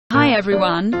Hi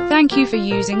everyone, thank you for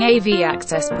using AV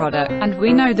Access product, and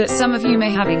we know that some of you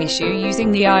may having issue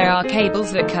using the IR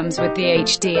cables that comes with the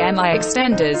HDMI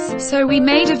extenders, so we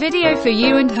made a video for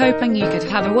you and hoping you could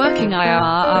have a working IR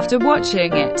after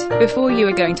watching it. Before you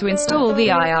are going to install the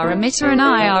IR emitter and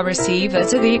IR receiver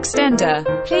to the extender,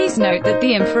 please note that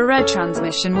the infrared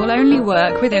transmission will only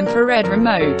work with infrared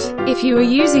remote. If you are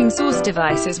using source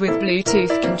devices with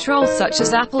Bluetooth control such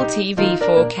as Apple TV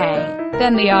 4K,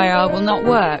 then the IR will not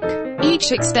work. Each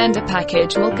extender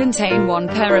package will contain one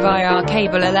pair of IR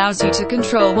cable allows you to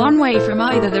control one way from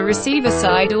either the receiver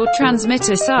side or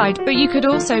transmitter side, but you could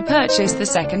also purchase the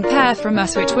second pair from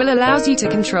us which will allows you to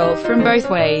control from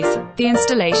both ways. The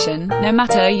installation, no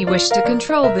matter you wish to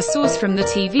control the source from the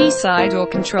TV side or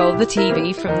control the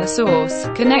TV from the source,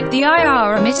 connect the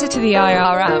IR emitter to the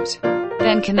IR out.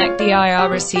 Then connect the IR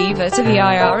receiver to the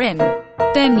IR in.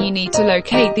 Then you need to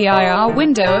locate the IR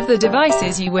window of the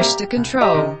devices you wish to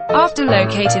control. After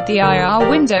located the IR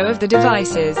window of the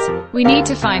devices, we need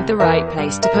to find the right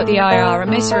place to put the IR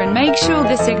emitter and make sure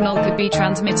the signal could be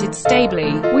transmitted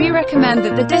stably. We recommend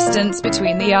that the distance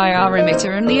between the IR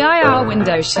emitter and the IR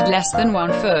window should less than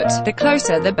 1 foot. The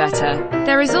closer the better.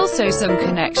 There is also some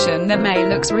connection that may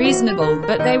looks reasonable,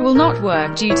 but they will not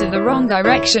work due to the wrong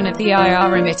direction of the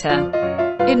IR emitter.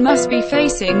 It must be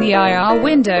facing the IR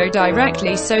window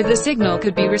directly so the signal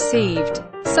could be received.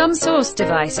 Some source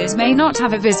devices may not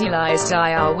have a visualized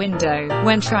IR window.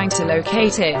 When trying to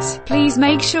locate it, please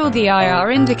make sure the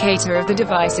IR indicator of the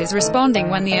device is responding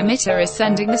when the emitter is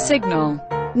sending the signal.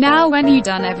 Now when you've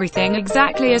done everything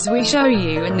exactly as we show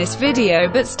you in this video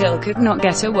but still could not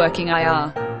get a working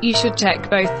IR, you should check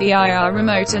both the IR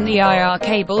remote and the IR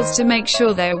cables to make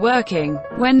sure they're working.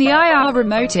 When the IR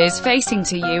remote is facing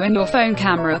to you and your phone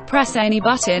camera, press any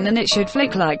button and it should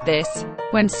flick like this.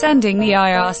 When sending the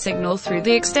IR signal through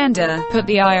the extender, put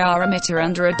the IR emitter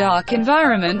under a dark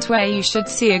environment where you should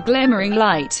see a glimmering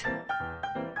light.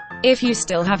 If you're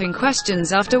still having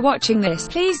questions after watching this,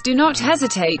 please do not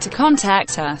hesitate to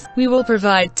contact us. We will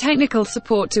provide technical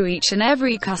support to each and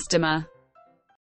every customer.